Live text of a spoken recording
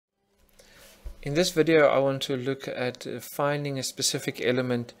In this video I want to look at finding a specific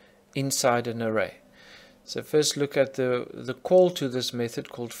element inside an array. So first look at the call to this method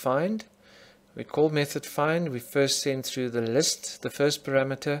called find. We call method find, we first send through the list, the first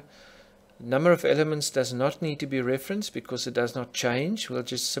parameter. Number of elements does not need to be referenced because it does not change. We'll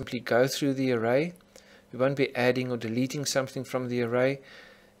just simply go through the array. We won't be adding or deleting something from the array.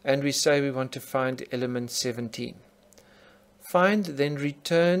 And we say we want to find element 17. Find then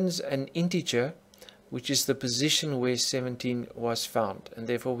returns an integer, which is the position where 17 was found, and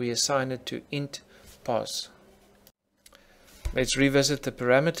therefore we assign it to int pos. Let's revisit the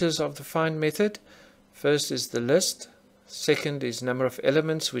parameters of the find method. First is the list. Second is number of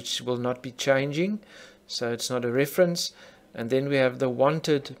elements, which will not be changing, so it's not a reference. And then we have the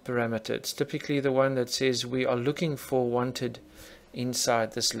wanted parameter. It's typically the one that says we are looking for wanted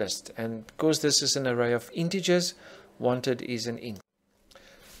inside this list. And because this is an array of integers, wanted is an int.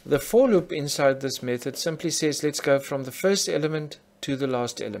 The for loop inside this method simply says let's go from the first element to the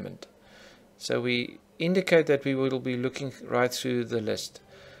last element. So we indicate that we will be looking right through the list.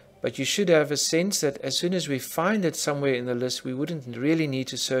 But you should have a sense that as soon as we find it somewhere in the list, we wouldn't really need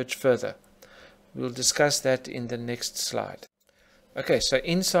to search further. We'll discuss that in the next slide. Okay, so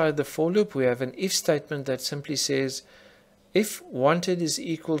inside the for loop we have an if statement that simply says if wanted is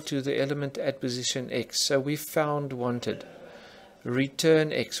equal to the element at position x. So we found wanted.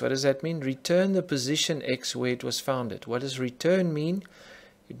 Return x. What does that mean? Return the position x where it was founded. What does return mean?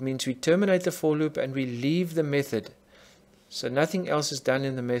 It means we terminate the for loop and we leave the method. So nothing else is done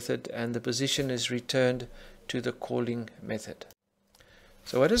in the method and the position is returned to the calling method.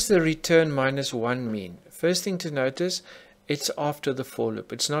 So what does the return -1 mean? First thing to notice, it's after the for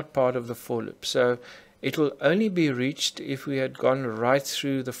loop. It's not part of the for loop. So it will only be reached if we had gone right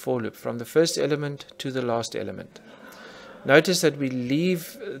through the for loop from the first element to the last element. Notice that we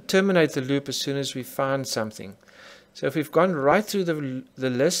terminate the loop as soon as we find something. So if we've gone right through the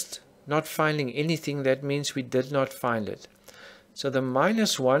list, not finding anything, that means we did not find it. So the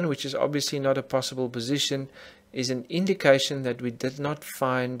 -1, which is obviously not a possible position, is an indication that we did not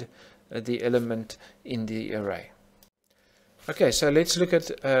find the element in the array. Okay, so let's look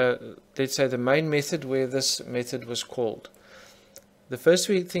at, let's say, the main method where this method was called. The first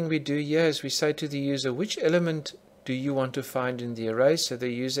thing we do here is we say to the user, which element do you want to find in the array? So the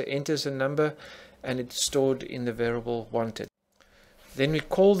user enters a number and it's stored in the variable wanted. Then we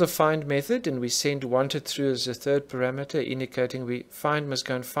call the find method and we send wanted through as a third parameter, indicating we must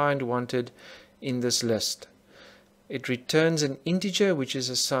go and find wanted in this list. It returns an integer which is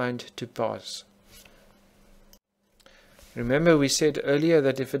assigned to pos. Remember we said earlier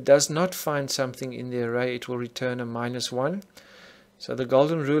that if it does not find something in the array, it will return a -1. So the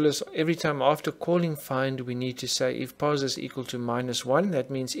golden rule is every time after calling find, we need to say if pos is equal to -1. That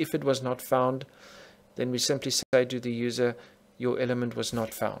means if it was not found, then we simply say to the user, your element was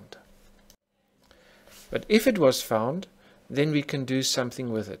not found. But if it was found, then we can do something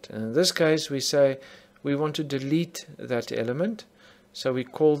with it. And in this case, we say we want to delete that element. So we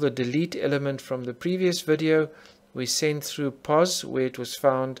call the delete element from the previous video. We send through pos where it was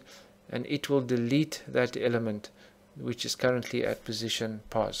found, and it will delete that element which is currently at position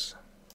pos.